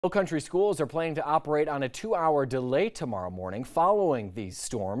Lowcountry schools are planning to operate on a 2-hour delay tomorrow morning following these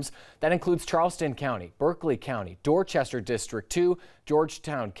storms. That includes Charleston County, Berkeley County, Dorchester District 2,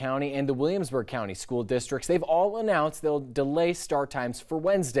 Georgetown County, and the Williamsburg County school districts. They've all announced they'll delay start times for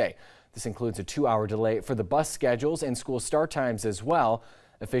Wednesday. This includes a 2-hour delay for the bus schedules and school start times as well.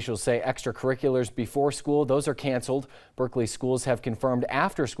 Officials say extracurriculars before school, those are canceled. Berkeley schools have confirmed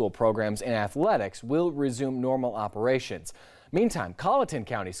after-school programs and athletics will resume normal operations. Meantime, Colleton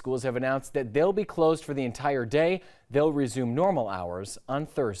County schools have announced that they'll be closed for the entire day. They'll resume normal hours on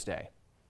Thursday.